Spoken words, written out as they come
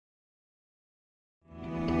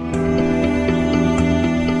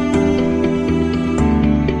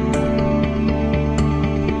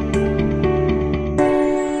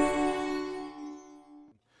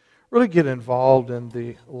really get involved in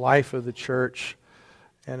the life of the church.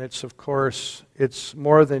 And it's, of course, it's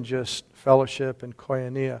more than just fellowship and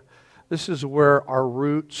koinonia. This is where our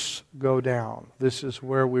roots go down. This is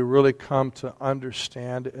where we really come to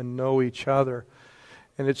understand and know each other.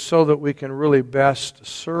 And it's so that we can really best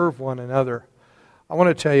serve one another. I want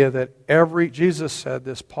to tell you that Jesus said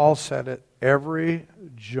this, Paul said it, every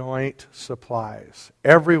joint supplies.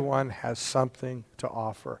 Everyone has something to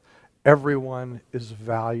offer. Everyone is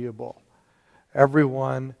valuable.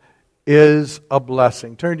 Everyone is a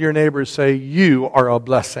blessing. Turn to your neighbor and say, you are a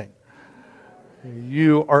blessing.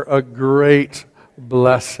 You are a great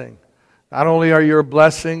blessing. Not only are you a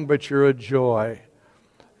blessing, but you're a joy.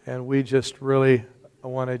 And we just really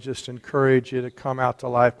want to just encourage you to come out to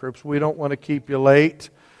life groups. We don't want to keep you late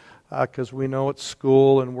because we know it's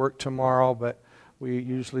school and work tomorrow, but we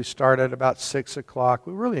usually start at about 6 o'clock.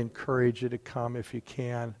 We really encourage you to come if you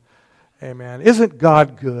can. Amen. Isn't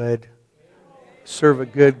God good? Serve a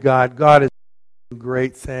good God. God is doing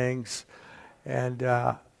great things. And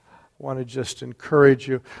I want to just encourage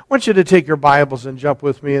you. I want you to take your Bibles and jump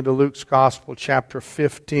with me into Luke's Gospel, chapter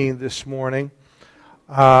 15 this morning.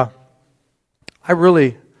 I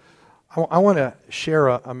want to share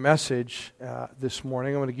a message this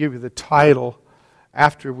morning. I'm going to give you the title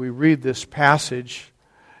after we read this passage.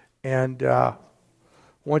 And I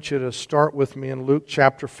want you to start with me in Luke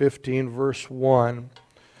chapter 15, verse 1.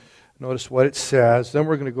 Notice what it says. Then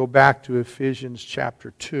we're going to go back to Ephesians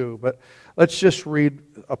chapter 2. But let's just read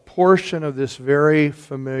a portion of this very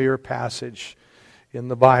familiar passage in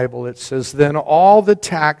the Bible. It says, Then all the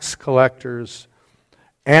tax collectors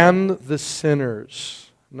and the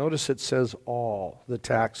sinners, notice it says all the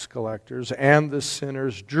tax collectors and the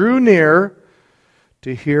sinners drew near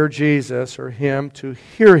to hear Jesus, or him, to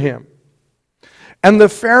hear him. And the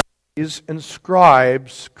Pharisees and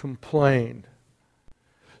scribes complained,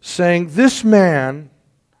 saying, This man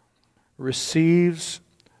receives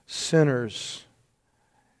sinners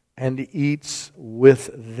and eats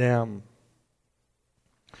with them.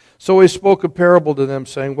 So he spoke a parable to them,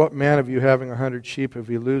 saying, What man of you having 100 sheep, if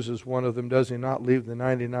he loses one of them, does he not leave the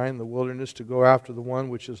 99 in the wilderness to go after the one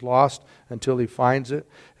which is lost until he finds it?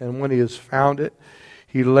 And when he has found it,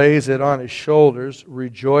 he lays it on his shoulders,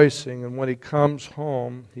 rejoicing. And when he comes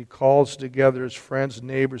home, he calls together his friends and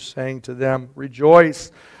neighbors, saying to them,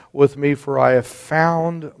 Rejoice with me, for I have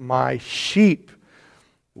found my sheep,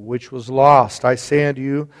 which was lost. I say unto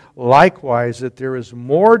you, likewise, that there is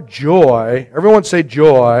more joy, everyone say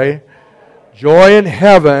joy, joy in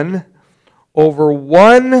heaven over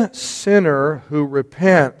one sinner who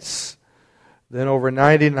repents than over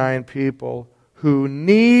 99 people who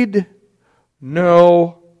need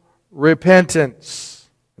no repentance.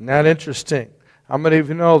 Isn't that interesting? How many of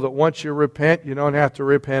you know that once you repent, you don't have to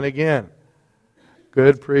repent again?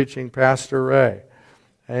 Good preaching, Pastor Ray.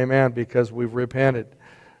 Amen, because we've repented.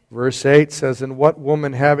 Verse 8 says, And what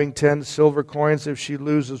woman having 10 silver coins, if she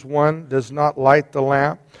loses one, does not light the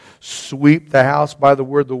lamp, sweep the house? By the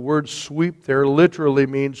word sweep there literally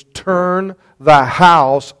means turn the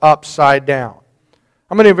house upside down.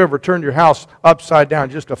 How many have ever turned your house upside down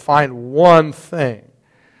just to find one thing?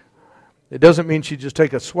 It doesn't mean she just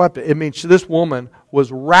swept it. It means this woman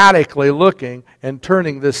was radically looking and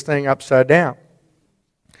turning this thing upside down.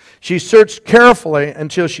 She searched carefully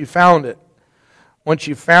until she found it. When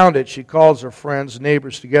she found it, she calls her friends,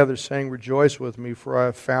 neighbors together, saying, Rejoice with me, for I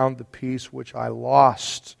have found the piece which I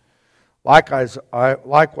lost. Likewise,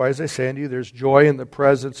 I say unto you, there's joy in the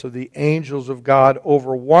presence of the angels of God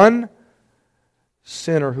over one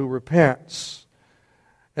sinner who repents.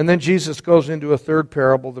 And then Jesus goes into a third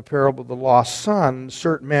parable, the parable of the lost son. A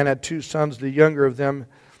certain man had 2 sons. The younger of them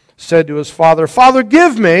said to his father, Father,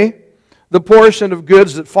 give me the portion of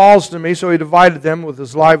goods that falls to me. So he divided them with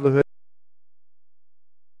his livelihood.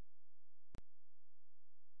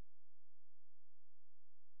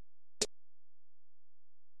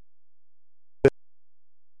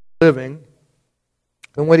 Living.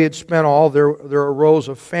 And when he had spent all, there arose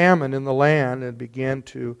a famine in the land, and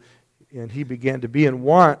he began to be in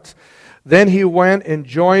want. Then he went and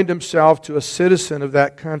joined himself to a citizen of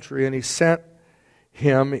that country, and he sent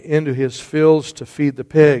him into his fields to feed the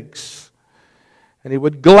pigs. And he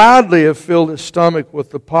would gladly have filled his stomach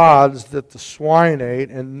with the pods that the swine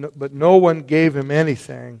ate, but no one gave him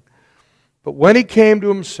anything. But when he came to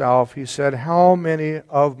himself, he said, How many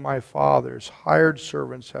of my father's hired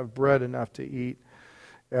servants have bread enough to eat,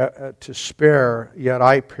 to spare, yet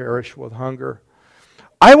I perish with hunger?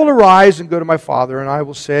 I will arise and go to my father, and I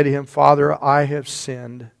will say to him, Father, I have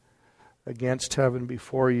sinned against heaven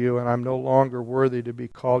before you, and I'm no longer worthy to be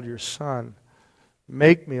called your son.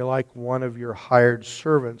 Make me like one of your hired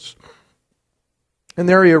servants. And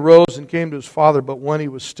there he arose and came to his father, but when he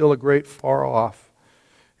was still a great far off,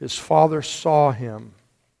 his father saw him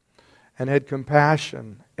and had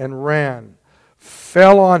compassion and ran,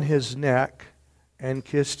 fell on his neck and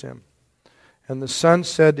kissed him. And the son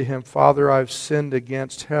said to him, Father, I've sinned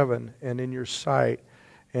against heaven and in your sight,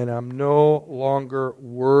 and I'm no longer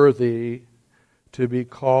worthy to be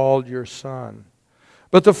called your son.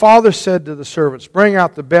 But the father said to the servants, Bring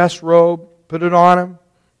out the best robe, put it on him.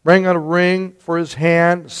 Bring out a ring for his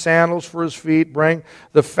hand, sandals for his feet. Bring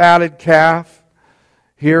the fatted calf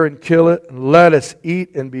here and kill it, and let us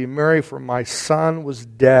eat and be merry, for my son was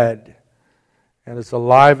dead and is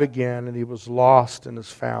alive again, and he was lost and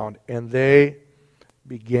is found. And they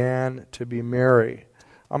began to be merry.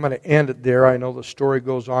 I'm going to end it there. I know the story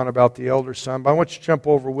goes on about the elder son, but I want you to jump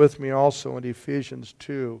over with me also into Ephesians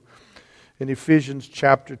 2. In Ephesians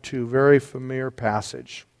chapter 2, very familiar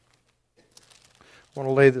passage. I want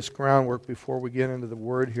to lay this groundwork before we get into the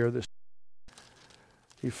word here. This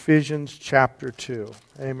Ephesians chapter 2.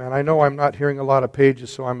 Amen. I know I'm not hearing a lot of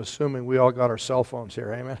pages, so I'm assuming we all got our cell phones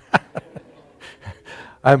here. Amen.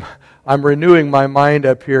 I'm renewing my mind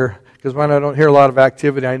up here, because when I don't hear a lot of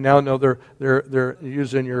activity, I now know they're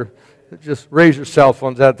using your, just raise your cell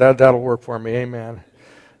phones. That'll work for me. Amen.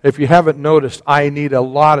 If you haven't noticed, I need a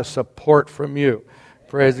lot of support from you.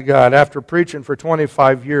 Praise God. After preaching for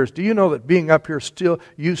 25 years, do you know that being up here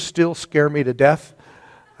you still scare me to death?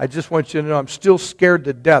 I just want you to know I'm still scared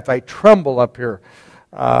to death. I tremble up here.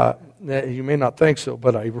 You may not think so,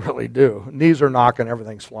 but I really do. Knees are knocking,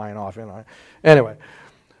 everything's flying off. Anyway,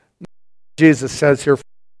 Jesus says here,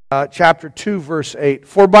 chapter 2, verse 8,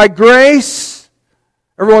 For by grace,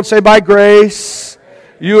 everyone say by grace,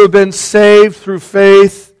 you have been saved through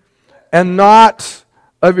faith, and not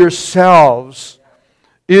of yourselves.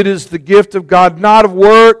 It is the gift of God, not of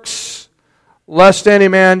works, lest any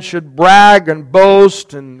man should brag and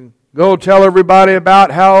boast and go tell everybody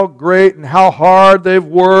about how great and how hard they've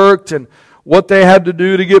worked and what they had to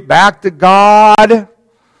do to get back to God.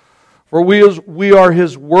 For we are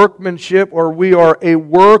His workmanship, or we are a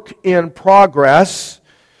work in progress,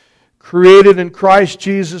 created in Christ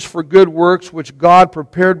Jesus for good works, which God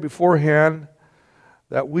prepared beforehand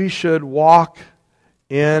that we should walk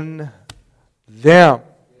in them.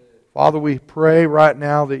 Father, we pray right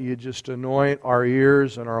now that you just anoint our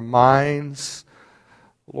ears and our minds.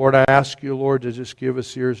 Lord, I ask you, Lord, to just give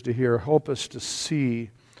us ears to hear. Help us to see.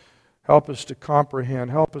 Help us to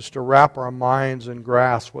comprehend. Help us to wrap our minds and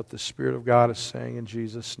grasp what the Spirit of God is saying in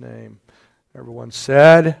Jesus' name. Everyone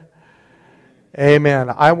said, Amen.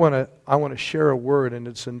 I want to share a word, and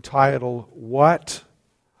it's entitled, What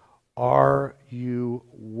Are You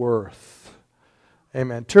Worth?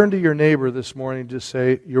 Amen. Turn to your neighbor this morning and just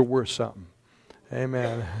say, You're worth something.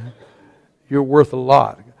 Amen. You're worth a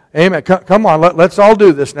lot. Amen. Come on, let's all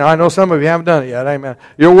do this now. I know some of you haven't done it yet. Amen.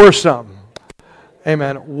 You're worth something.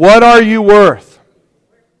 Amen. What are you worth?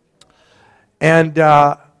 And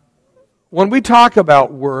when we talk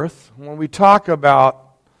about worth,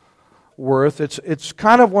 it's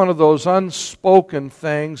kind of one of those unspoken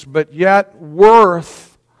things, but yet worth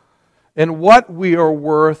and what we are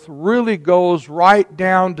worth really goes right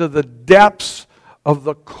down to the depths of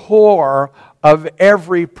the core of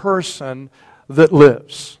every person that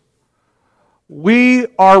lives. We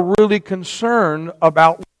are really concerned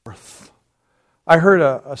about worth. I heard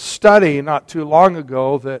a study not too long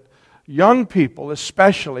ago that young people,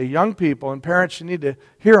 especially young people, and parents, you need to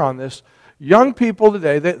hear on this, young people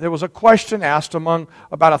today, there was a question asked among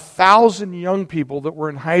about 1,000 young people that were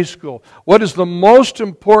in high school. What is the most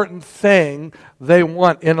important thing they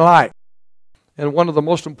want in life? And one of the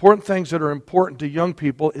most important things that are important to young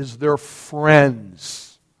people is their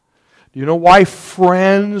friends. Do you know why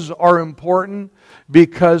friends are important?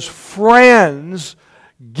 Because friends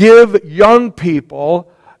give young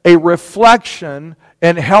people a reflection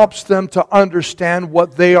and helps them to understand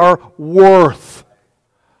what they are worth.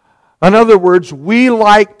 In other words, we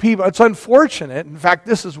like people. It's unfortunate. In fact,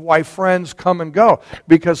 this is why friends come and go.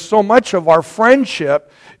 Because so much of our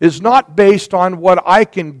friendship is not based on what I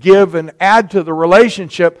can give and add to the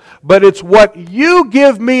relationship, but it's what you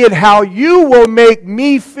give me and how you will make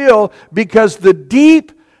me feel, because the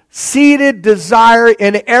deep-seated desire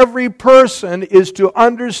in every person is to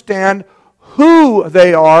understand who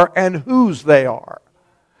they are and whose they are.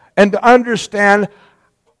 And to understand,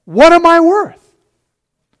 what am I worth?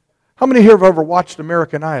 How many here have ever watched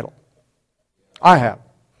American Idol? I have.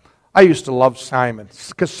 I used to love Simon,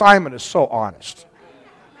 because Simon is so honest.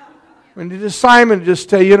 When Simon just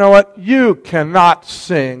say, you know what, you cannot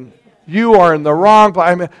sing. You are in the wrong place.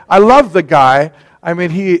 I mean, I love the guy. I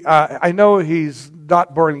mean, I know he's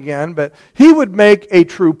not born again, but he would make a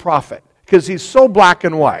true prophet because he's so black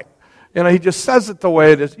and white. He just says it the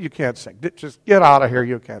way it is. You can't sing. Just get out of here.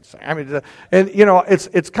 You can't sing. I mean,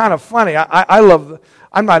 it's kind of funny.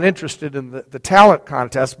 I'm not interested in the talent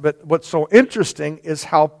contest, but what's so interesting is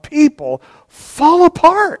how people fall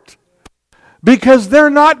apart because they're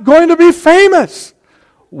not going to be famous.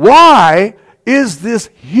 Why is this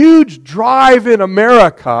huge drive in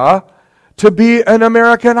America to be an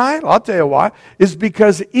American Idol? I'll tell you why. It's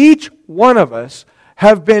because each one of us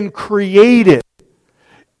have been created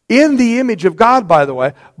in the image of God, by the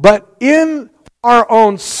way, but in our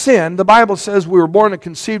own sin. The Bible says we were born and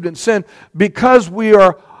conceived in sin because we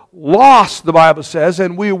are lost, the Bible says,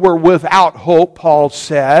 and we were without hope, Paul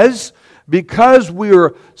says, because we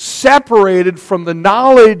are separated from the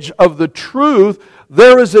knowledge of the truth.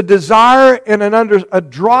 There is a desire and a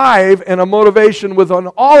drive and a motivation within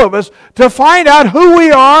all of us to find out who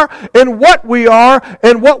we are and what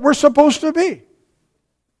we're supposed to be.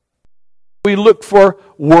 We look for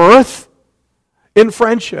worth in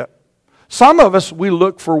friendship. Some of us, we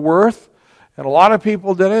look for worth, and a lot of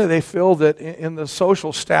people today, they feel that in the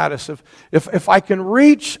social status, if I can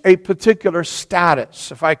reach a particular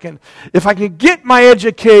status, if I can get my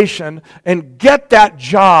education and get that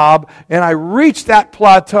job, and I reach that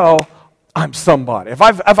plateau, I'm somebody. If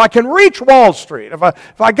I can reach Wall Street,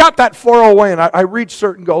 if I got that 401 and I reach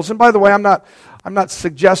certain goals, and by the way, I'm not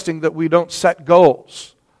suggesting that we don't set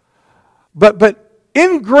goals. But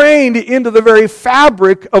ingrained into the very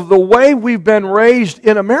fabric of the way we've been raised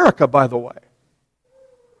in America, by the way,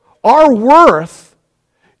 our worth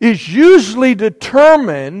is usually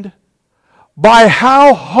determined by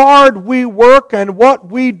how hard we work and what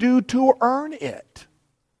we do to earn it.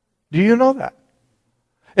 Do you know that?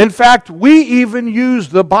 In fact, we even use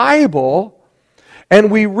the Bible and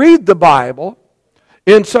we read the Bible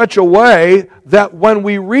in such a way that when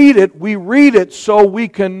we read it so we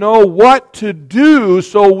can know what to do,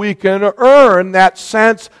 so we can earn that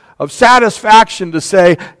sense of satisfaction to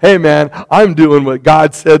say, hey man, I'm doing what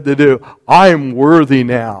God said to do. I'm worthy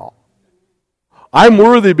now. I'm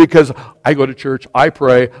worthy because I go to church, I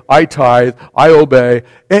pray, I tithe, I obey,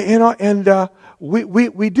 and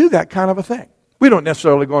we do that kind of a thing. We don't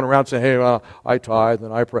necessarily go around saying, hey, well, I tithe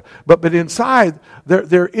and I pray. But inside,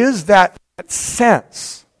 there is that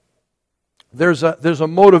sense. There's a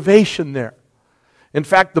motivation there. In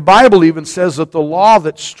fact, the Bible even says that the law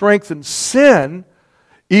that strengthens sin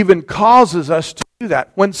even causes us to do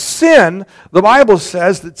that. When sin, the Bible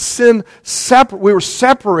says that we were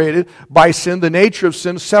separated by sin, the nature of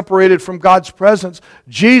sin, separated from God's presence.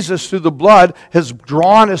 Jesus, through the blood, has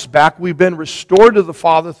drawn us back. We've been restored to the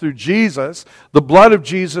Father through Jesus. The blood of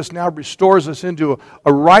Jesus now restores us into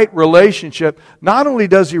a right relationship. Not only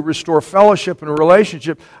does He restore fellowship and a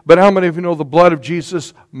relationship, but how many of you know the blood of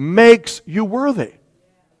Jesus makes you worthy?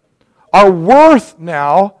 Our worth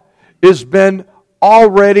now has been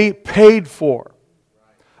already paid for.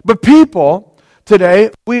 But people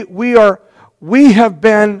today, we have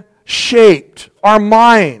been shaped. Our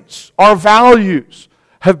minds, our values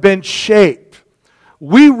have been shaped.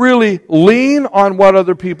 We really lean on what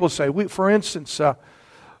other people say. For instance,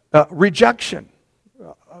 rejection.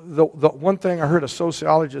 The one thing I heard a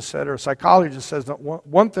sociologist said, or a psychologist says, that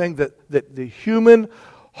one thing that the human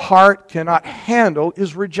heart cannot handle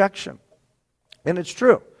is rejection. And it's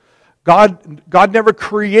true. God never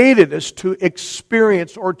created us to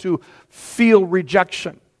experience or to feel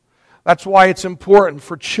rejection. That's why it's important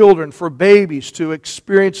for children, for babies, to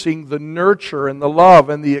experiencing the nurture and the love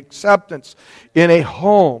and the acceptance in a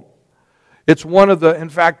home. It's one of the, in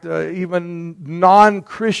fact, even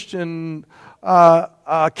non-Christian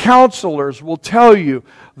counselors will tell you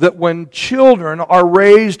that when children are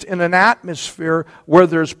raised in an atmosphere where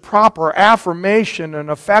there's proper affirmation and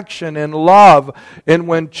affection and love, and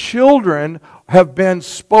when children have been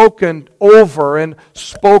spoken over and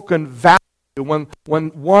spoken value, when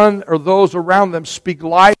one or those around them speak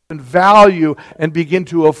life and value and begin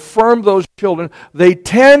to affirm those children, they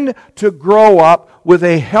tend to grow up with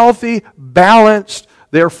a healthy, balanced,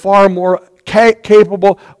 they're far more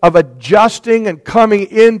capable of adjusting and coming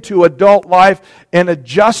into adult life and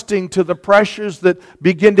adjusting to the pressures that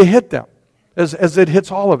begin to hit them as it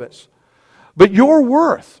hits all of us. But your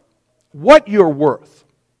worth, what you're worth,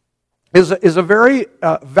 is a very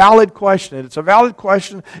valid question. It's a valid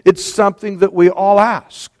question. It's something that we all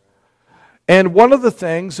ask. And one of the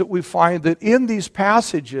things that we find that in these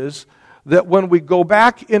passages, that when we go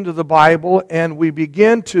back into the Bible and we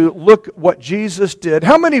begin to look at what Jesus did,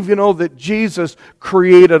 how many of you know that Jesus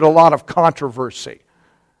created a lot of controversy?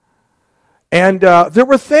 And there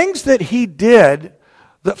were things that he did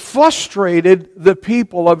that frustrated the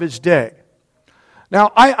people of his day.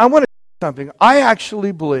 Now, I want to say something. I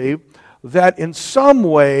actually believe that in some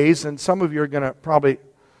ways, and some of you are going to probably,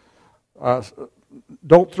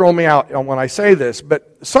 don't throw me out when I say this,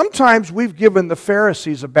 but sometimes we've given the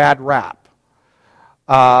Pharisees a bad rap.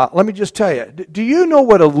 Let me just tell you. Do you know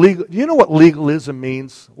what legalism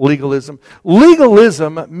means? Legalism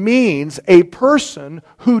means a person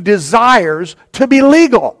who desires to be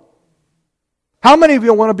legal. How many of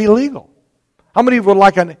you want to be legal? How many of you would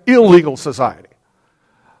like an illegal society?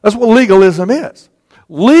 That's what legalism is.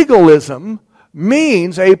 Legalism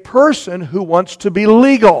means a person who wants to be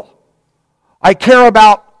legal. I care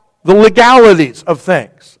about the legalities of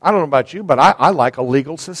things. I don't know about you, but I like a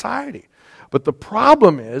legal society. But the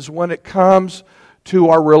problem is when it comes to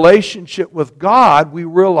our relationship with God, we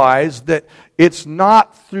realize that it's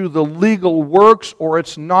not through the legal works or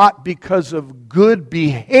it's not because of good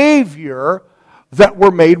behavior that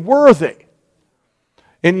we're made worthy.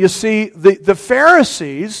 And you see, the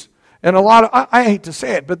Pharisees, and a lot of, I hate to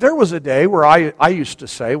say it, but there was a day where I used to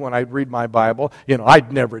say when I'd read my Bible,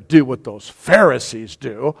 I'd never do what those Pharisees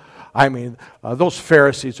do. I mean, those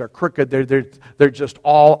Pharisees are crooked. They're just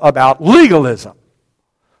all about legalism.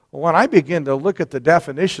 When I begin to look at the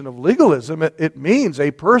definition of legalism, it means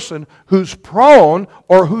a person who's prone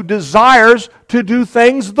or who desires to do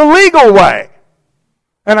things the legal way.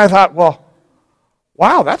 And I thought, well,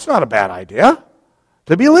 wow, that's not a bad idea,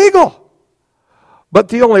 to be legal. But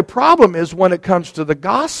the only problem is when it comes to the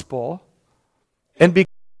gospel, and because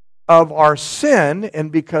of our sin,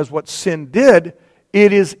 and because what sin did,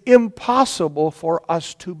 it is impossible for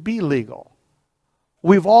us to be legal.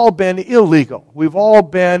 We've all been illegal. We've all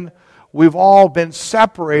been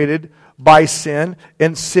separated by sin,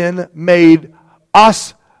 and sin made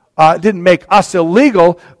us, didn't make us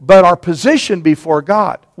illegal, but our position before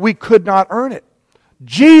God. We could not earn it.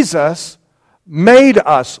 Jesus made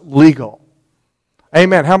us legal.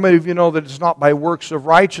 Amen. How many of you know that it's not by works of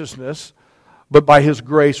righteousness, but by His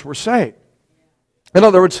grace we're saved? In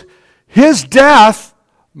other words, His death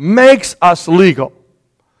makes us legal.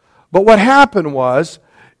 But what happened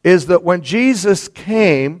is that when Jesus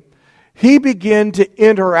came, He began to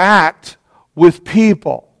interact with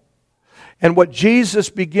people. And what Jesus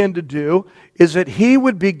began to do is that He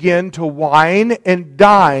would begin to wine and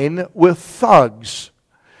dine with thugs.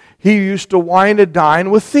 He used to wine and dine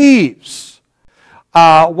with thieves.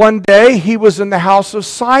 One day He was in the house of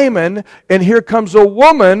Simon, and here comes a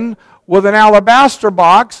woman with an alabaster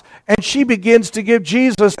box, and she begins to give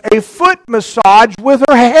Jesus a foot massage with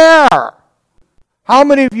her hair. How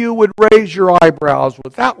many of you would raise your eyebrows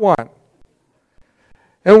with that one?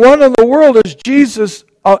 And what in the world is Jesus?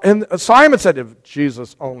 And Simon said, if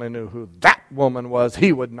Jesus only knew who that woman was,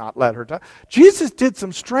 he would not let her touch. Jesus did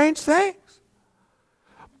some strange things.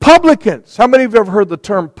 Publicans. How many of you have ever heard the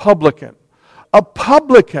term publican? A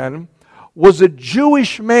publican was a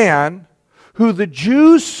Jewish man who the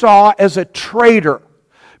Jews saw as a traitor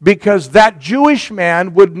because that Jewish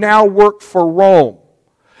man would now work for Rome.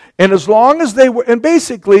 And as long as they were, and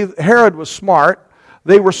basically Herod was smart,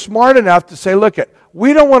 they were smart enough to say, look,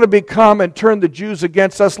 we don't want to become and turn the Jews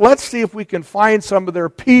against us. Let's see if we can find some of their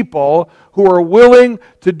people who are willing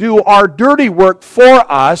to do our dirty work for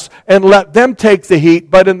us and let them take the heat.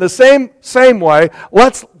 But in the same way,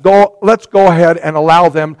 let's go ahead and allow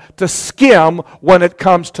them to skim when it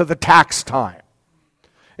comes to the tax time.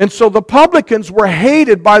 And so the publicans were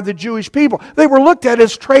hated by the Jewish people. They were looked at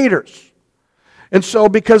as traitors. And so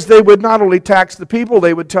because they would not only tax the people,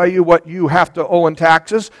 they would tell you what you have to owe in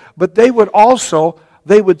taxes, but they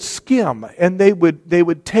would skim, and they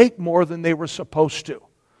would take more than they were supposed to.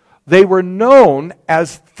 They were known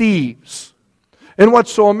as thieves. And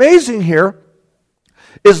what's so amazing here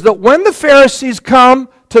is that when the Pharisees come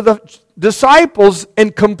to the disciples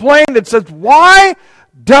and complain, it says, why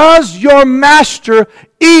does your master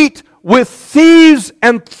eat with thieves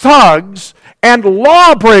and thugs and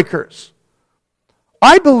lawbreakers?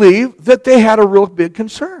 I believe that they had a real big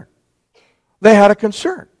concern. They had a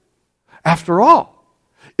concern. After all,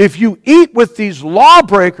 if you eat with these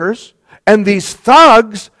lawbreakers and these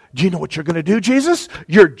thugs, do you know what you're going to do, Jesus?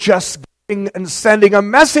 You're just giving and sending a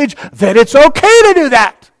message that it's okay to do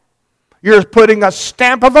that. You're putting a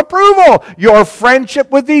stamp of approval. Your friendship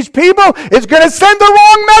with these people is going to send the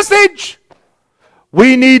wrong message.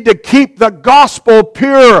 We need to keep the gospel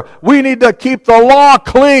pure. We need to keep the law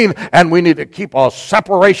clean. And we need to keep a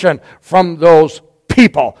separation from those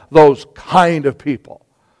people, those kind of people.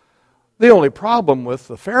 The only problem with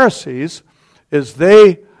the Pharisees is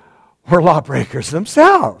they were lawbreakers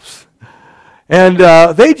themselves. And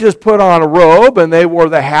they just put on a robe, and they wore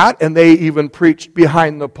the hat, and they even preached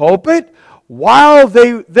behind the pulpit, while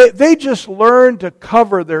they just learned to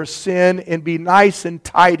cover their sin and be nice and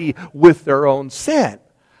tidy with their own sin,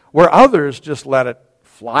 where others just let it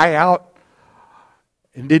fly out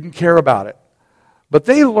and didn't care about it. But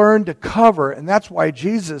they learned to cover, and that's why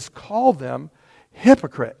Jesus called them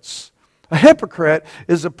hypocrites. A hypocrite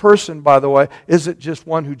is a person, by the way, isn't just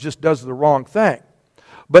one who just does the wrong thing.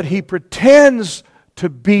 But he pretends to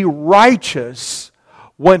be righteous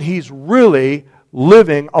when he's really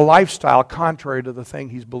living a lifestyle contrary to the thing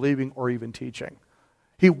he's believing or even teaching.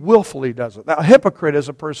 He willfully does it. Now, a hypocrite is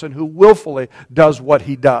a person who willfully does what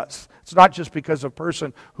he does. It's not just because of a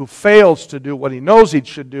person who fails to do what he knows he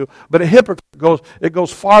should do, but a hypocrite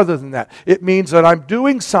goes farther than that. It means that I'm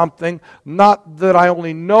doing something, not that I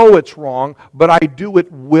only know it's wrong, but I do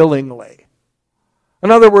it willingly. In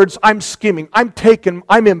other words, I'm skimming, I'm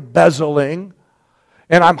embezzling,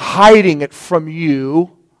 and I'm hiding it from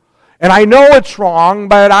you. And I know it's wrong,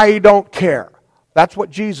 but I don't care. That's what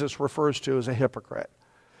Jesus refers to as a hypocrite.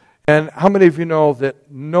 And how many of you know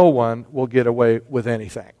that no one will get away with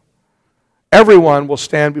anything? Everyone will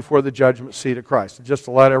stand before the judgment seat of Christ, just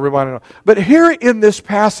to let everybody know. But here in this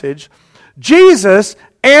passage, Jesus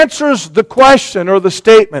answers the question or the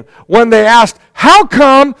statement when they asked, how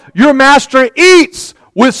come your master eats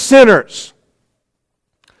with sinners?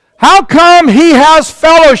 How come he has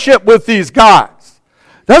fellowship with these guys?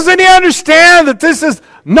 Doesn't he understand that this is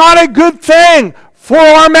not a good thing for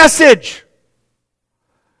our message?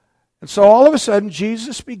 And so all of a sudden,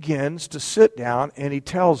 Jesus begins to sit down and he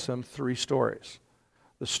tells them three stories.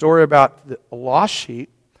 The story about the lost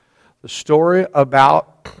sheep, the story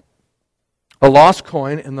about a lost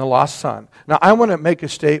coin, and the lost son. Now, I want to make a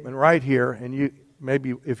statement right here, and you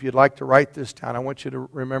maybe if you'd like to write this down, I want you to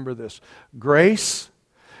remember this. Grace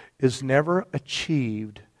is never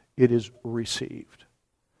achieved, it is received.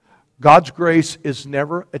 God's grace is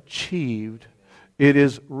never achieved, it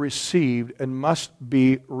is received and must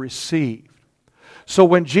be received. So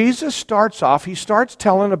when Jesus starts off, he starts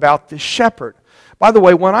telling about the shepherd. By the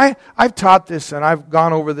way, when I've taught this and I've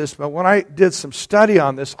gone over this, but when I did some study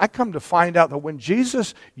on this, I come to find out that when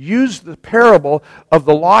Jesus used the parable of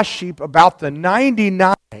the lost sheep about the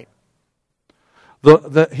 99,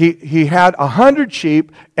 he had 100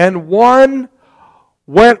 sheep and one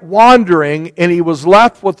went wandering and he was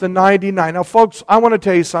left with the 99. Now folks, I want to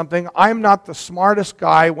tell you something. I'm not the smartest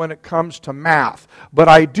guy when it comes to math, but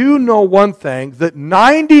I do know one thing, that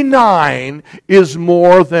 99 is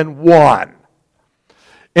more than 1.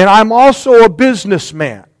 And I'm also a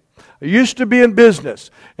businessman. I used to be in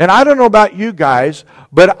business. And I don't know about you guys,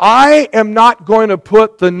 but I am not going to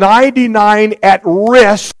put the 99 at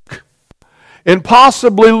risk and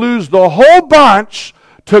possibly lose the whole bunch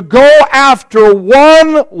to go after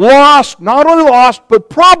one lost, not only lost, but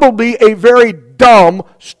probably a very dumb,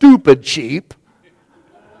 stupid sheep.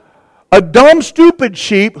 A dumb, stupid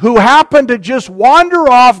sheep who happened to just wander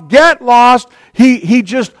off, get lost. He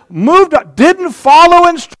just moved on, didn't follow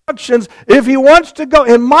instructions. If he wants to go,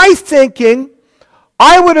 in my thinking,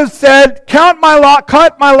 I would have said, cut my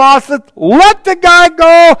losses, let the guy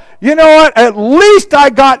go. You know what? At least I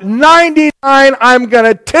got 99. I'm going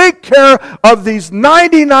to take care of these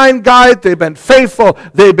 99 guys. They've been faithful.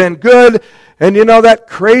 They've been good. And you know that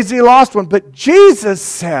crazy lost one. But Jesus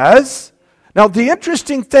says, now the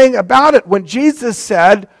interesting thing about it, when Jesus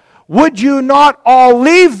said, would you not all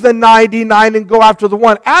leave the 99 and go after the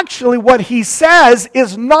one? Actually, what he says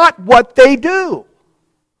is not what they do.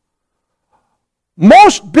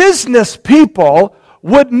 Most business people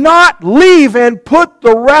would not leave and put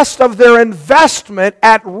the rest of their investment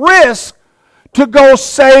at risk to go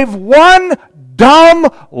save one dumb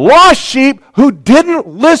lost sheep who didn't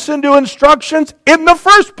listen to instructions in the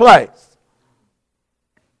first place.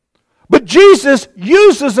 But Jesus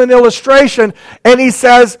uses an illustration and he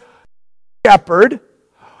says, shepherd,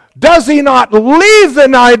 does he not leave the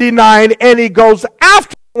 99 and he goes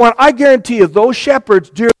after one? I guarantee you, those shepherds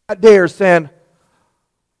during that day are saying,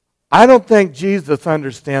 I don't think Jesus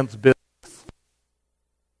understands business.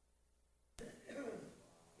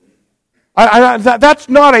 That's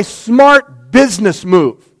not a smart business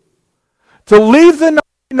move. To leave the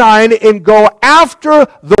 99 and go after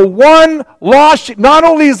the one lost sheep. Not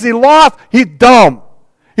only is he lost, he's dumb.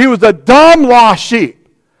 He was a dumb lost sheep.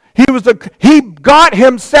 He got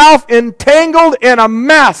himself entangled in a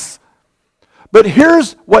mess. But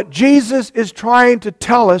here's what Jesus is trying to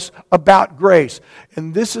tell us about grace.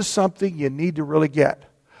 And this is something you need to really get.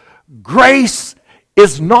 Grace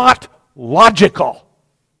is not logical.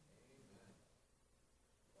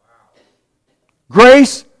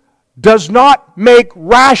 Grace does not make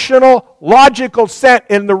rational, logical sense.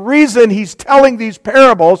 And the reason he's telling these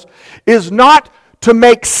parables is not to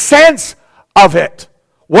make sense of it.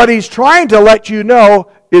 What he's trying to let you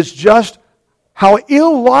know is just how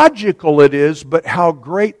illogical it is, but how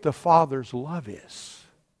great the Father's love is.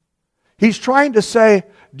 He's trying to say,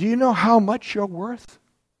 do you know how much you're worth?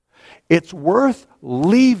 It's worth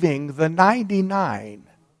leaving the 99.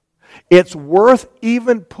 It's worth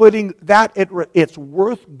even putting that, it's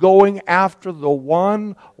worth going after the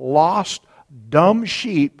one lost, dumb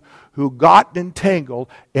sheep who got entangled,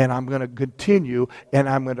 and I'm going to continue, and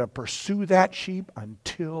I'm going to pursue that sheep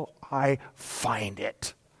until I find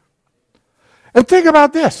it. And think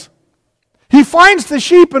about this. He finds the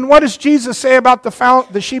sheep, and what does Jesus say about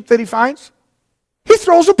the sheep that he finds? He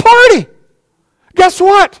throws a party. Guess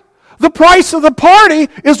what? The price of the party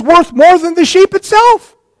is worth more than the sheep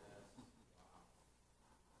itself.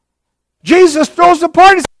 Jesus throws a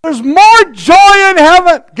party. There's more joy in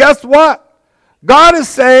heaven. Guess what? God is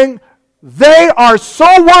saying, they are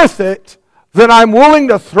so worth it that I'm willing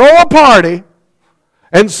to throw a party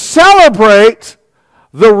and celebrate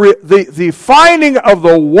the finding of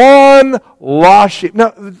the one lost sheep.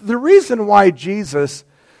 Now, the reason why Jesus,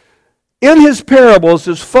 in his parables,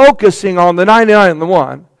 is focusing on the 99 and the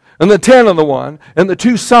 1, and the 10 and the 1, and the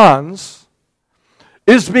 2 sons,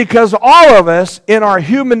 is because all of us, in our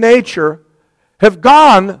human nature, have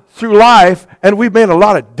gone through life and we've made a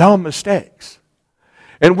lot of dumb mistakes.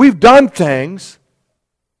 And we've done things,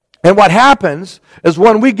 and what happens is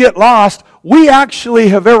when we get lost, we actually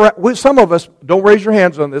have some of us, don't raise your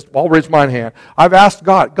hands on this, I'll raise my hand. I've asked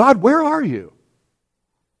God, God, where are you?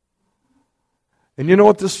 And you know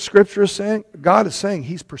what this scripture is saying? God is saying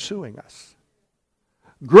he's pursuing us.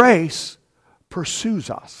 Grace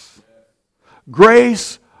pursues us.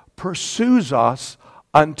 Grace pursues us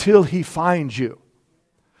until he finds you.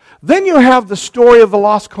 Then you have the story of the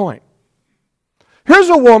lost coin. Here's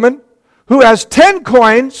a woman who has 10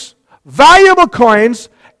 coins, valuable coins,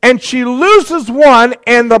 and she loses one,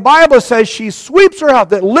 and the Bible says she sweeps her house.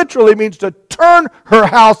 That literally means to turn her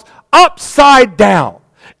house upside down,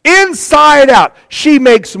 inside out. She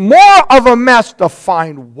makes more of a mess to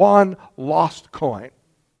find one lost coin.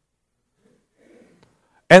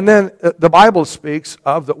 And then the Bible speaks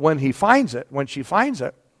of that when she finds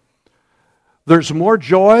it, there's more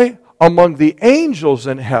joy among the angels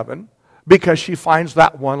in heaven because she finds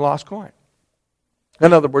that one lost coin.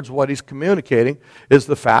 In other words, what he's communicating is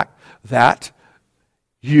the fact that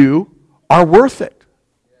you are worth it.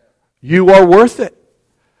 You are worth it.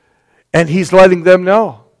 And he's letting them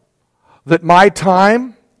know that my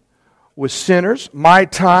time with sinners, my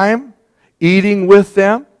time eating with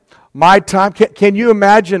them, my time. Can you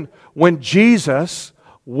imagine when Jesus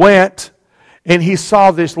went and he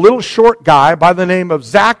saw this little short guy by the name of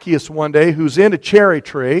Zacchaeus one day who's in a cherry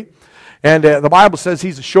tree, and the Bible says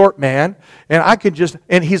he's a short man,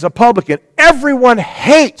 and he's a publican. Everyone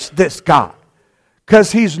hates this guy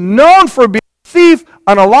because he's known for being a thief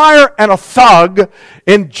and a liar and a thug.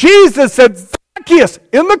 And Jesus said, Zacchaeus,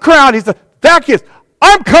 in the crowd, he said, Zacchaeus,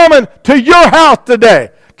 I'm coming to your house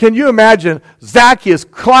today. Can you imagine Zacchaeus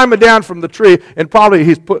climbing down from the tree, and probably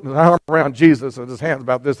he's putting his arm around Jesus and his hands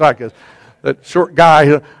about this like this. That short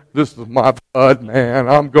guy, this is my bud, man.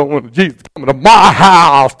 I'm going to Jesus, coming to my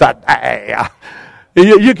house today.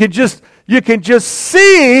 You can just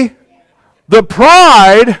see the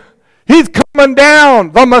pride. He's coming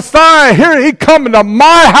down, the Messiah here. He's coming to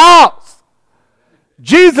my house.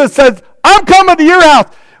 Jesus says, I'm coming to your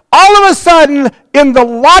house. All of a sudden, in the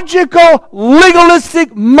logical,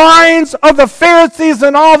 legalistic minds of the Pharisees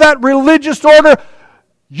and all that religious order,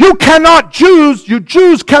 you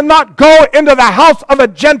Jews cannot go into the house of a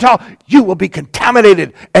Gentile. You will be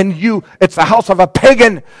contaminated, and it's the house of a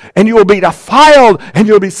pagan, and you will be defiled, and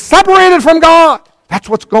you'll be separated from God. That's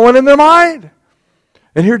what's going in their mind.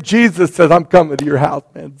 And here Jesus says, I'm coming to your house,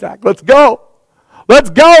 man. Zach, let's go. Let's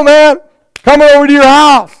go, man. Coming over to your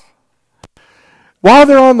house. While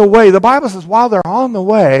they're on the way, the Bible says while they're on the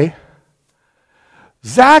way,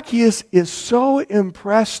 Zacchaeus is so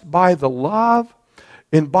impressed by the love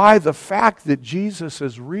and by the fact that Jesus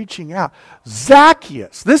is reaching out.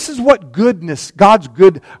 Zacchaeus, this is what goodness, God's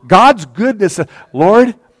goodness.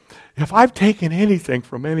 Lord, if I've taken anything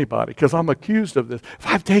from anybody, because I'm accused of this, if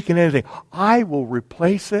I've taken anything, I will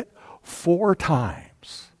replace it 4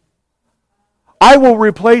 times. I will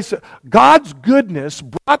replace it. God's goodness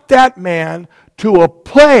brought that man to a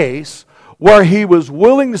place where he was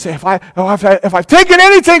willing to say, if I've taken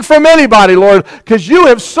anything from anybody, Lord, because you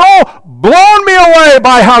have so blown me away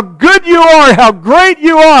by how good you are and how great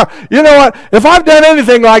you are. You know what? If I've done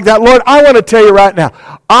anything like that, Lord, I want to tell you right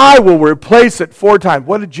now, I will replace it 4 times.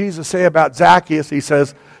 What did Jesus say about Zacchaeus? He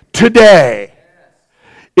says, today,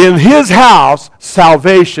 in his house,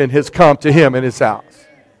 salvation has come to him in his house.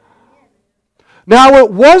 Now, it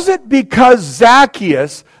wasn't because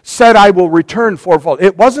Zacchaeus said, I will return fourfold.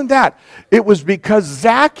 It wasn't that. It was because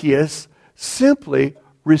Zacchaeus simply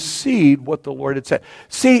received what the Lord had said.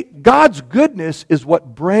 See, God's goodness is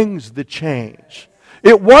what brings the change.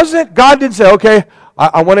 It wasn't, God didn't say, okay,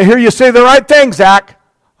 I want to hear you say the right thing, Zach.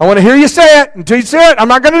 I want to hear you say it. Until you say it, I'm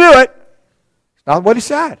not going to do it. It's not what he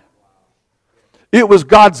said. It was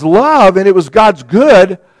God's love and it was God's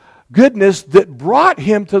goodness that brought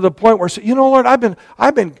him to the point where, you know, Lord,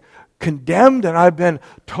 I've been condemned and I've been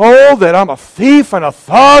told that I'm a thief and a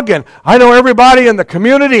thug and I know everybody in the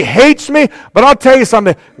community hates me, but I'll tell you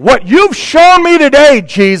something. What you've shown me today,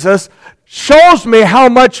 Jesus, shows me how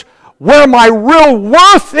much, where my real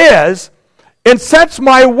worth is, and sets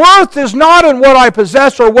my worth is not in what I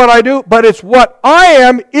possess or what I do, but it's what I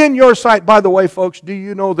am in your sight. By the way, folks, do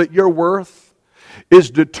you know that your worth is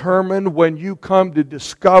determined when you come to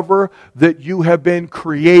discover that you have been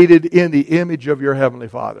created in the image of your Heavenly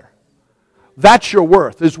Father? That's your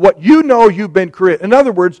worth, is what you know you've been created. In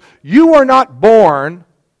other words, you are not born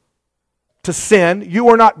to sin. You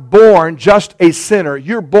are not born just a sinner.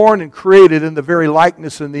 You're born and created in the very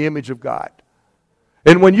likeness and the image of God.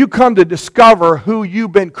 And when you come to discover who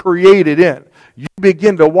you've been created in, you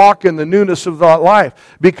begin to walk in the newness of that life.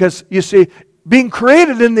 Because, you see, being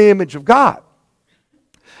created in the image of God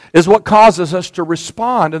is what causes us to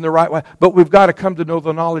respond in the right way. But we've got to come to know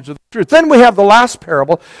the knowledge of the truth. Then we have the last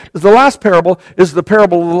parable. The last parable is the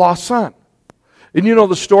parable of the lost son. And you know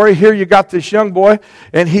the story. Here you got this young boy,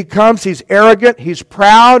 and he comes, he's arrogant, he's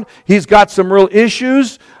proud, he's got some real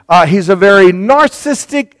issues. He's a very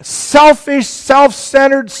narcissistic, selfish,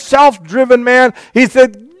 self-centered, self-driven man. He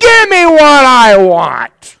said, give me what I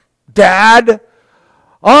want, Dad.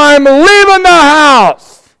 I'm leaving the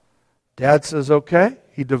house. Dad says, okay.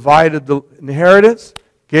 He divided the inheritance,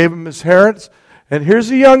 gave him his inheritance. And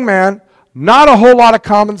here's a young man, not a whole lot of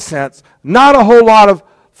common sense, not a whole lot of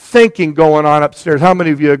thinking going on upstairs. How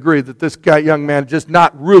many of you agree that this young man is just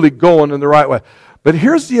not really going in the right way? But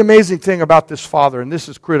here's the amazing thing about this father, and this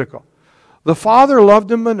is critical. The father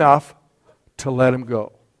loved him enough to let him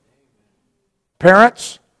go.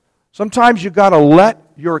 Parents, sometimes you've got to let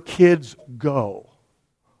your kids go.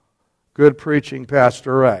 Good preaching,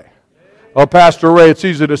 Pastor Ray. Oh, Pastor Ray, it's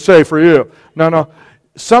easy to say for you. No.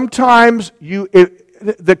 Sometimes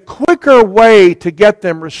the quicker way to get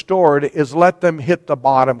them restored is let them hit the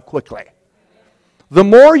bottom quickly. The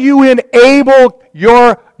more you enable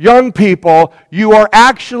your young people, you are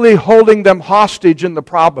actually holding them hostage in the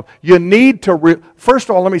problem. You need to, first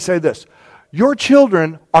of all, let me say this. Your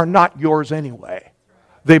children are not yours anyway.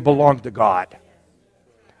 They belong to God.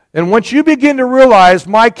 And once you begin to realize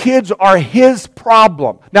my kids are His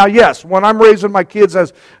problem. Now, yes, when I'm raising my kids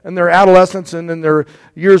in their adolescence and in their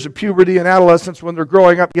years of puberty and adolescence, when they're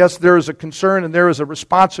growing up, yes, there is a concern and there is a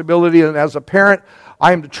responsibility. And as a parent,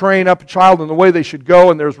 I am to train up a child in the way they should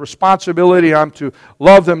go, and there's responsibility. I'm to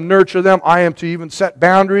love them, nurture them. I am to even set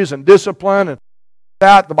boundaries and discipline and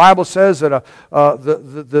that. The Bible says that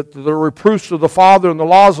the reproofs of the father and the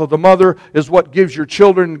laws of the mother is what gives your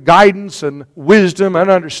children guidance and wisdom and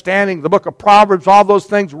understanding. The book of Proverbs, all those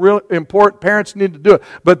things, real important. Parents need to do it.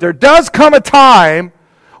 But there does come a time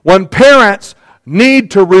when parents need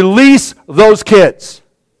to release those kids.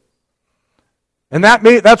 And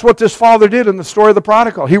that's what this father did in the story of the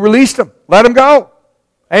prodigal. He released them. Let them go.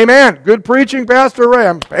 Amen. Good preaching, Pastor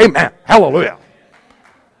Ray. Amen. Hallelujah.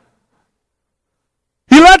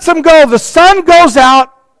 He lets him go. The son goes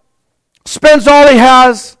out, spends all he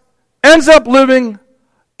has, ends up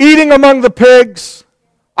eating among the pigs.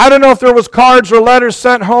 I don't know if there was cards or letters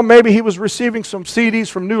sent home. Maybe he was receiving some CDs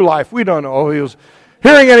from New Life. We don't know if he was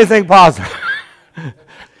hearing anything positive.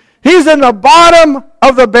 He's in the bottom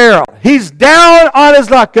of the barrel. He's down on his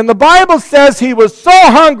luck. And the Bible says he was so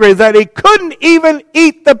hungry that he couldn't even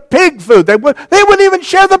eat the pig food. They wouldn't even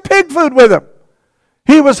share the pig food with him.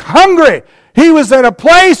 He was hungry. He was in a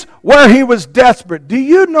place where he was desperate. Do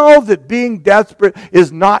you know that being desperate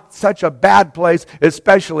is not such a bad place,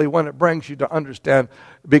 especially when it brings you to understand,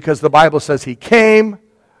 because the Bible says he came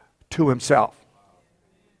to himself.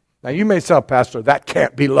 Now you may say, Pastor, that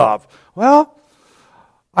can't be love. Well,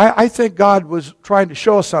 I think God was trying to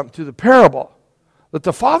show us something through the parable, that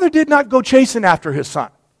the father did not go chasing after his son.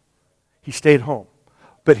 He stayed home.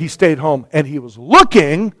 but he stayed home, and he was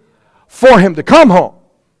looking for him to come home,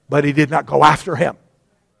 but he did not go after him.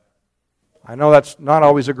 I know that's not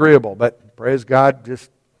always agreeable, but praise God,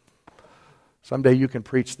 just someday you can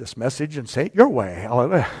preach this message and say it your way.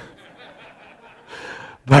 Hallelujah.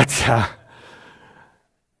 But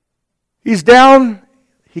he's down,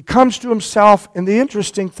 he comes to himself, and the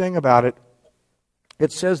interesting thing about it,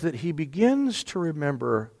 it says that he begins to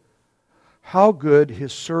remember how good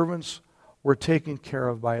his servants were taken care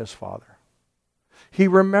of by his father. He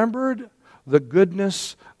remembered the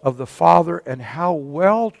goodness of the Father and how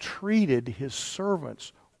well treated his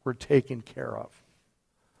servants were taken care of.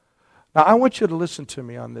 Now, I want you to listen to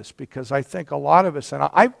me on this, because I think a lot of us, and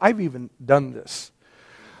I've even done this.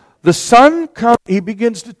 The son comes, he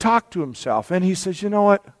begins to talk to himself, and he says, you know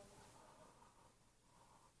what?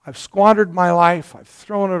 I've squandered my life. I've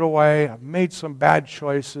thrown it away. I've made some bad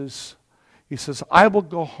choices. He says, I will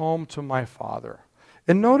go home to my father.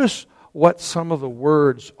 And notice what some of the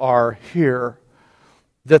words are here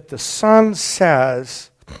that the son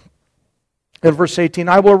says in verse 18.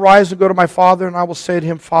 I will arise and go to my father, and I will say to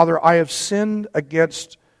him, Father, I have sinned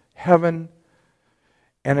against heaven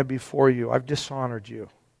and before you. I've dishonored you.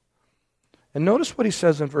 And notice what he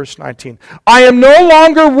says in verse 19. I am no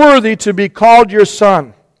longer worthy to be called your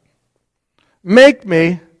son. Make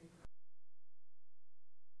me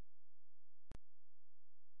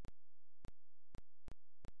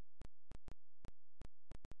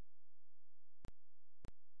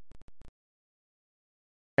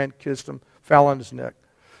and kissed him, fell on his neck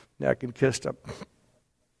and kissed him.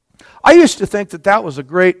 I used to think that that was a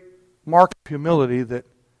great mark of humility, that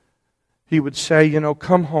he would say, you know,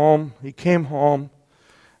 come home. He came home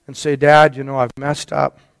and say, Dad, you know, I've messed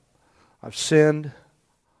up. I've sinned.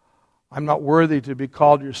 I'm not worthy to be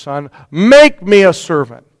called your son. Make me a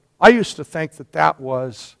servant. I used to think that that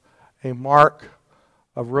was a mark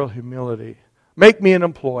of real humility. Make me an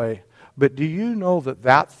employee. But do you know that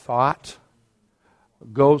that thought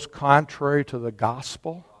goes contrary to the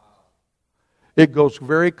gospel? It goes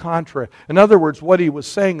very contrary. In other words, what he was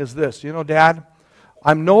saying is this, you know, Dad,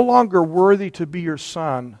 I'm no longer worthy to be your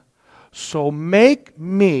son, so make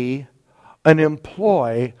me an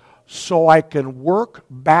employee so I can work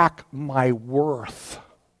back my worth.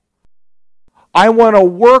 I want to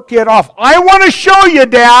work it off. I want to show you,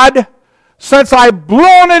 Dad, since I've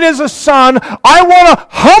blown it as a son, I want to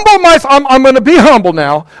humble myself. I'm going to be humble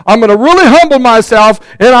now. I'm going to really humble myself,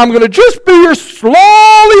 and I'm going to just be your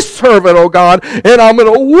slowly servant, oh God, and I'm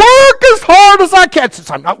going to work as hard as I can. Since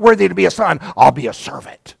I'm not worthy to be a son, I'll be a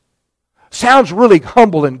servant. Sounds really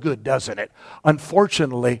humble and good, doesn't it?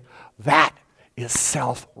 Unfortunately, that is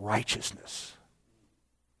self-righteousness.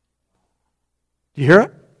 Do you hear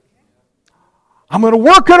it? I'm going to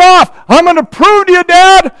work it off. I'm going to prove to you,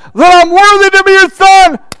 Dad, that I'm worthy to be your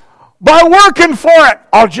son by working for it.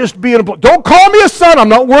 I'll just be an employee. Don't call me a son. I'm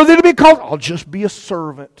not worthy to be called. I'll just be a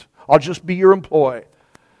servant. I'll just be your employee.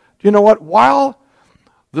 Do you know what? While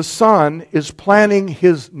the son is planning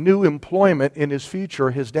his new employment in his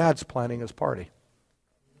future, his dad's planning his party.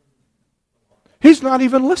 He's not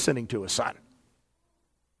even listening to his son.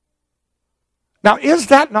 Now, is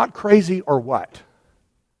that not crazy or what?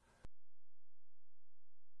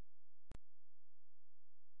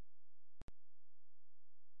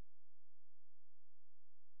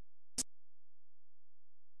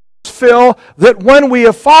 Feel that when we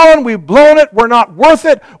have fallen, we've blown it, we're not worth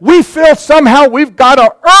it. We feel somehow we've got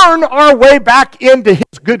to earn our way back into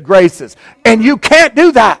his good graces. And you can't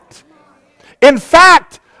do that. In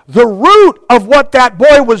fact, the root of what that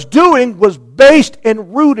boy was doing was based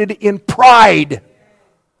and rooted in pride.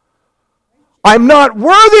 I'm not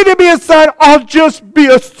worthy to be a son, I'll just be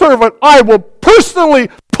a servant. I will personally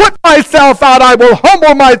put myself out. I will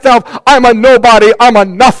humble myself. I'm a nobody. I'm a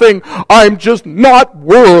nothing. I'm just not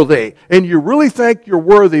worthy. And you really think you're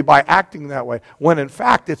worthy by acting that way, when in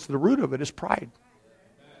fact it's the root of it is pride.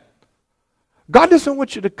 God doesn't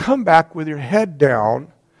want you to come back with your head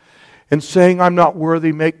down and saying, I'm not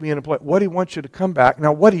worthy, make me an employee. What he wants you to come back.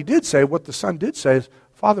 Now what he did say, what the son did say is,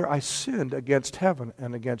 Father, I sinned against heaven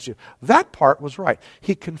and against you. That part was right.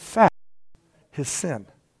 He confessed his sin.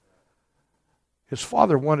 His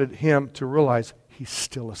father wanted him to realize he's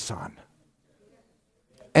still a son.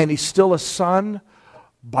 And he's still a son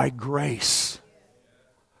by grace.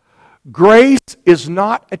 Grace is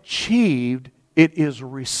not achieved, it is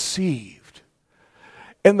received.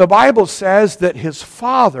 And the Bible says that his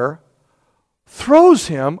father throws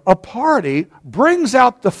him a party, brings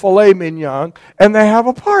out the filet mignon, and they have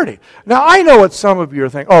a party. Now, I know what some of you are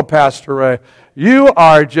thinking, oh, Pastor Ray, you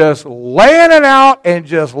are just laying it out and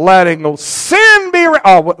just letting sin be...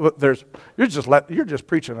 you're just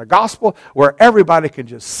preaching a gospel where everybody can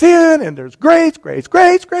just sin and there's grace, grace,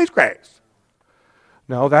 grace, grace, grace.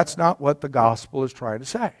 No, that's not what the gospel is trying to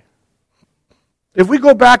say. If we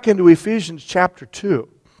go back into Ephesians chapter 2,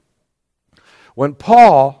 when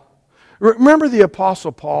Paul, remember the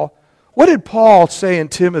Apostle Paul, what did Paul say in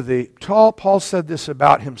Timothy? Paul said this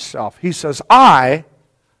about himself. He says, I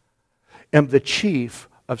am the chief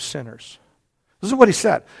of sinners. This is what he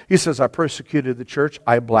said. He says, I persecuted the church,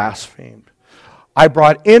 I blasphemed. I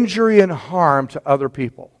brought injury and harm to other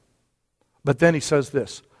people. But then he says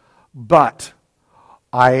this, but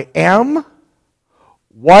I am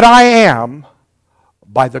what I am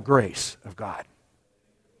by the grace of God.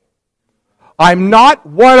 I'm not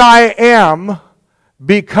what I am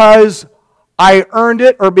because I earned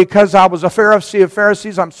it or because I was a Pharisee of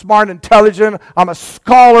Pharisees. I'm smart, intelligent. I'm a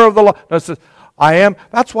scholar of the law. No, it says, I am.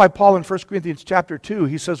 That's why Paul in 1 Corinthians chapter 2,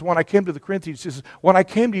 he says, when I came to the Corinthians, he says, when I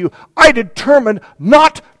came to you, I determined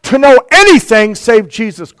not to know anything save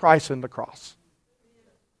Jesus Christ and the cross.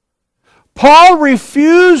 Paul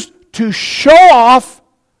refused to show off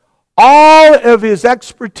all of his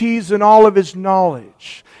expertise and all of his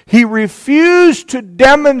knowledge. He refused to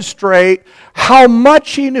demonstrate how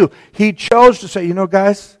much he knew. He chose to say, you know,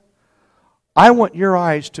 guys, I want your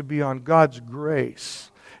eyes to be on God's grace.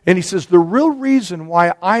 And he says, the real reason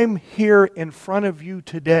why I'm here in front of you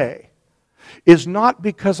today is not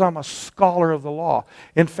because I'm a scholar of the law.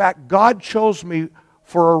 In fact, God chose me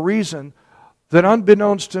for a reason that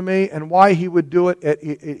unbeknownst to me and why he would do it,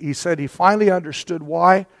 he said he finally understood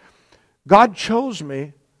why. God chose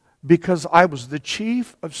me because I was the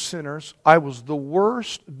chief of sinners. I was the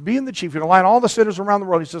worst. Being the chief, you know, line all the sinners around the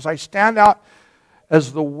world. He says, I stand out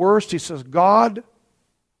as the worst. He says, God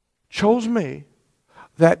chose me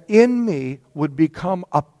that in me would become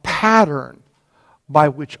a pattern by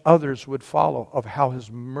which others would follow of how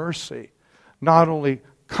his mercy not only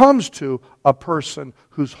comes to a person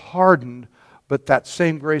who's hardened, but that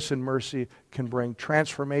same grace and mercy can bring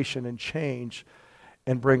transformation and change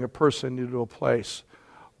and bring a person into a place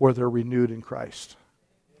where they're renewed in Christ.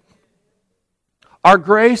 Our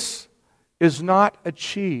grace is not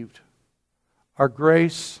achieved. Our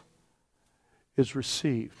grace is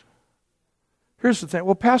received. Here's the thing.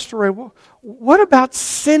 Well, Pastor Ray, what about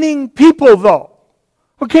sinning people, though?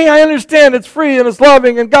 Okay, I understand it's free and it's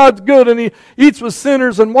loving and God's good and he eats with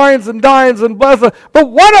sinners and wines and dines and blesses. But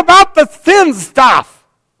what about the sin stuff?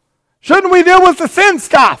 Shouldn't we deal with the sin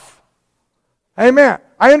stuff? Amen.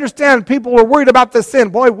 I understand people are worried about the sin.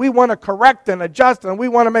 Boy, we want to correct and adjust and we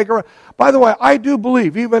want to make it right. By the way, I do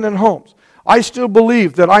believe, even in homes, I still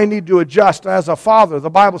believe that I need to adjust as a father.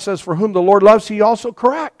 The Bible says, for whom the Lord loves, he also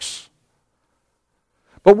corrects.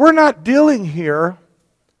 But we're not dealing here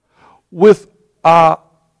with the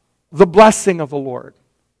blessing of the Lord.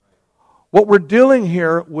 What we're dealing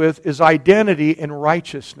here with is identity and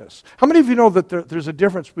righteousness. How many of you know that there's a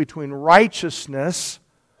difference between righteousness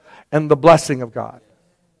and the blessing of God?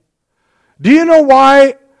 Do you know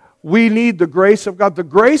why we need the grace of God? The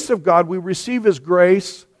grace of God, we receive His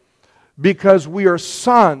grace because we are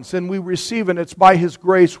sons and we receive, and it's by His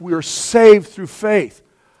grace we are saved through faith.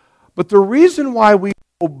 But the reason why we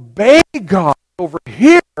obey God over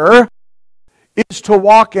here is to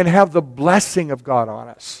walk and have the blessing of God on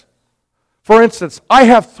us. For instance, I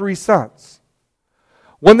have 3 sons.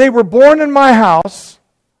 When they were born in my house,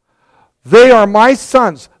 they are my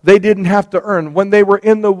sons. They didn't have to earn. When they were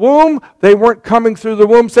in the womb, they weren't coming through the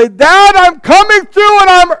womb say, Dad, I'm coming through and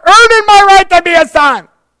I'm earning my right to be a son.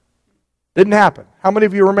 Didn't happen. How many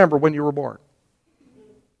of you remember when you were born?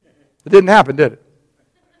 It didn't happen, did it?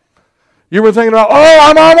 You were thinking about, oh,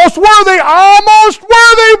 I'm almost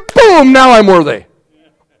worthy. Boom, now I'm worthy.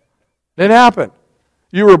 Didn't happen.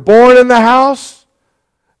 You were born in the house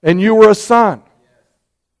and you were a son.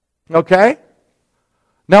 Okay?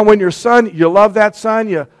 Now when you're son, you love that son,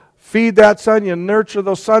 you feed that son, you nurture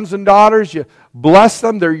those sons and daughters, you bless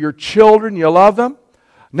them, they're your children, you love them.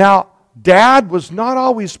 Now, Dad was not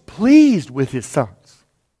always pleased with his sons.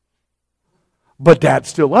 But Dad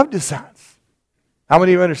still loved his sons. How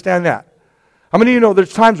many of you understand that? How many of you know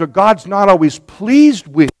there's times where God's not always pleased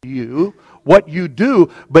with you, what you do,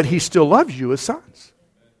 but He still loves you as sons?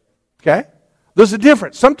 Okay? There's a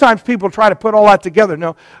difference. Sometimes people try to put all that together.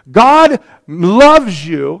 No, God loves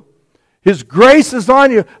you. His grace is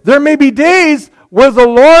on you. There may be days where the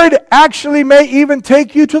Lord actually may even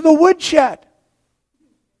take you to the woodshed.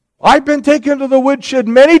 I've been taken to the woodshed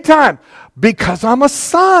many times because I'm a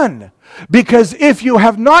son. Because if you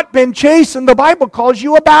have not been chastened, the Bible calls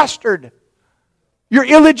you a bastard. You're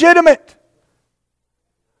illegitimate.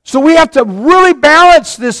 So we have to really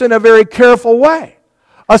balance this in a very careful way.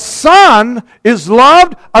 A son is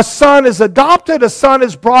loved, a son is adopted, a son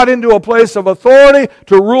is brought into a place of authority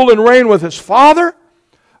to rule and reign with his father.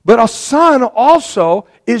 But a son also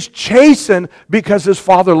is chastened because his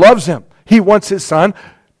father loves him. He wants his son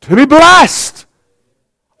to be blessed.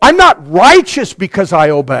 I'm not righteous because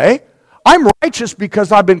I obey. I'm righteous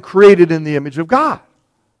because I've been created in the image of God.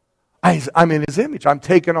 I'm in His image. I'm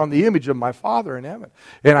taken on the image of my Father in heaven.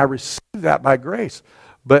 And I receive that by grace.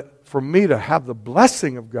 But for me to have the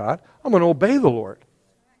blessing of God, I'm going to obey the Lord.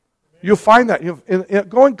 You'll find that.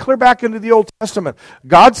 Going clear back into the Old Testament,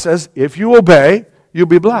 God says, if you obey, you'll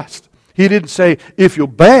be blessed. He didn't say, if you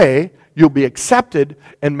obey, you'll be accepted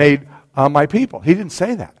and made my people. He didn't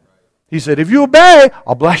say that. He said, if you obey,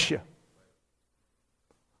 I'll bless you.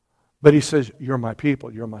 But He says, you're my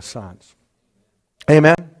people, you're my sons.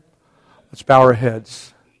 Amen? Let's bow our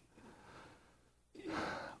heads.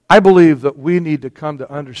 I believe that we need to come to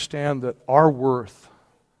understand that our worth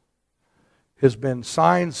has been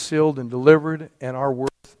signed, sealed, and delivered, and our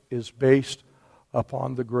worth is based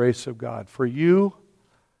upon the grace of God. For you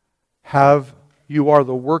are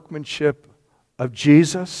the workmanship of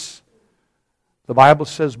Jesus. The Bible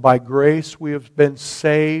says, by grace we have been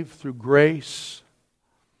saved through grace.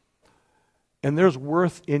 And there's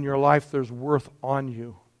worth in your life, there's worth on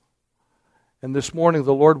you. And this morning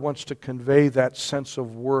the Lord wants to convey that sense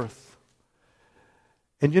of worth.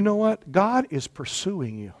 And you know what? God is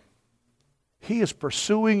pursuing you. He is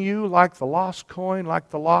pursuing you like the lost coin, like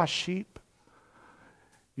the lost sheep.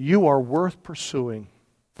 You are worth pursuing.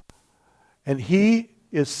 And He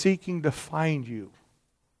is seeking to find you.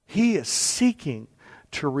 He is seeking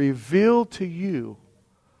to reveal to you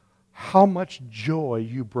how much joy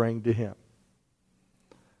you bring to Him.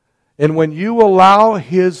 And when you allow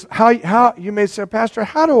His, how you may say, Pastor,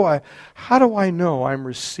 how do I know I'm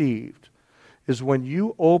received? Is when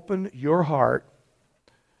you open your heart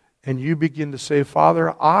and you begin to say,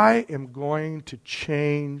 Father, I am going to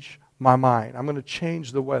change my mind. I'm going to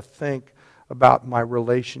change the way I think about my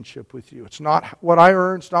relationship with you. It's not what I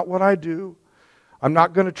earn, it's not what I do. I'm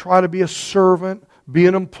not going to try to be a servant, be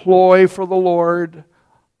an employee for the Lord,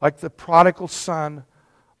 like the prodigal son.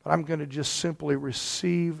 But I'm going to just simply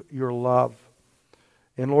receive your love.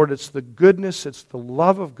 And Lord, it's the goodness, it's the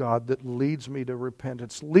love of God that leads me to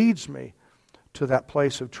repentance, leads me to that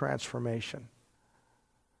place of transformation.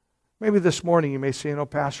 Maybe this morning you may say,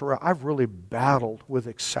 Pastor, I've really battled with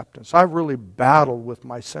acceptance. I've really battled with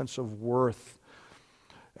my sense of worth.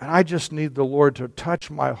 And I just need the Lord to touch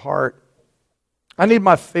my heart. I need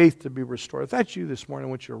my faith to be restored. If that's you this morning, I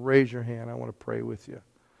want you to raise your hand. I want to pray with you.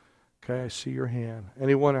 Okay, I see your hand.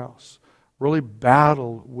 Anyone else? Really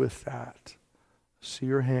battle with that. See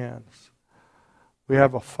your hands. We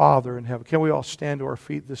have a Father in heaven. Can we all stand to our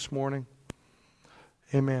feet this morning?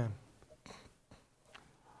 Amen.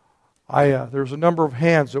 There's a number of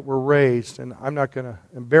hands that were raised, and I'm not going to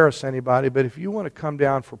embarrass anybody, but if you want to come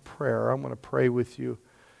down for prayer, I'm going to pray with you.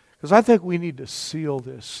 Because I think we need to seal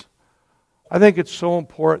this. I think it's so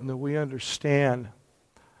important that we understand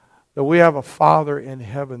that we have a Father in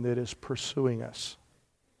heaven that is pursuing us.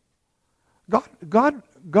 The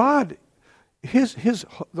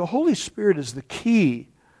Holy Spirit is the key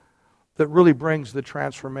that really brings the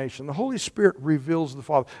transformation. The Holy Spirit reveals the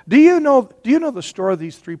Father. Do you know the story of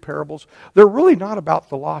these three parables? They're really not about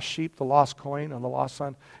the lost sheep, the lost coin, and the lost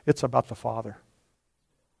son. It's about the Father.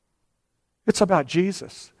 It's about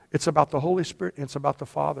Jesus. It's about the Holy Spirit, and it's about the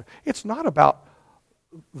Father. It's not about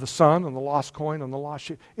the son and the lost coin and the lost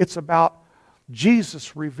sheep. It's about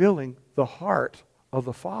Jesus revealing the heart of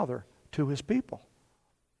the Father to His people.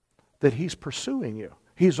 That He's pursuing you.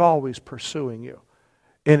 He's always pursuing you.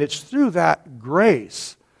 And it's through that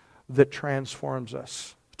grace that transforms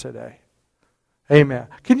us today. Amen.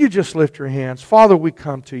 Can you just lift your hands? Father, we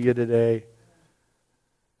come to you today.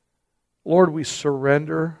 Lord, we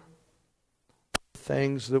surrender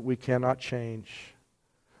things that we cannot change.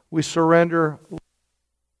 We surrender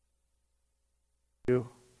you.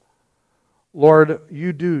 Lord,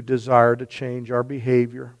 you do desire to change our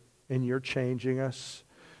behavior, and you're changing us.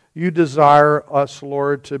 You desire us,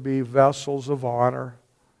 Lord, to be vessels of honor.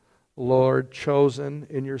 Lord, chosen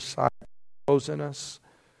in your sight, chosen us.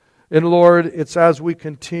 And Lord, it's as we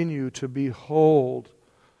continue to behold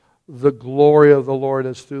the glory of the Lord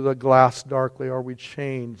as through the glass darkly are we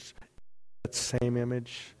changed that same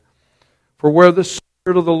image. For where the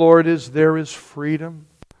Spirit of the Lord is, there is freedom.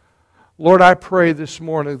 Lord, I pray this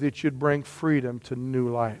morning that you'd bring freedom to new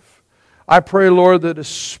life. I pray, Lord, that a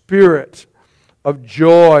spirit of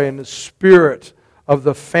joy and a spirit of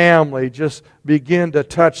the family just begin to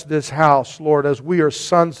touch this house, Lord, as we are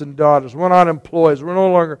sons and daughters. We're not employees. We're no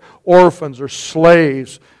longer orphans or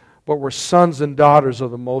slaves, but we're sons and daughters of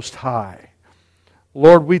the Most High.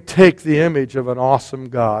 Lord, we take the image of an awesome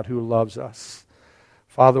God who loves us.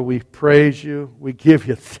 Father, we praise you. We give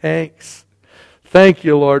you thanks. Thank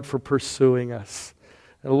you, Lord, for pursuing us.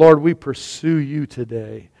 And Lord, we pursue you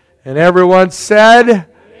today. And everyone said,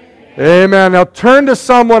 Amen. Amen. Now turn to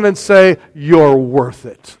someone and say, you're worth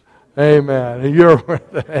it. Amen. You're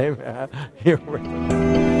worth it. Amen. You're worth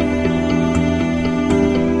it.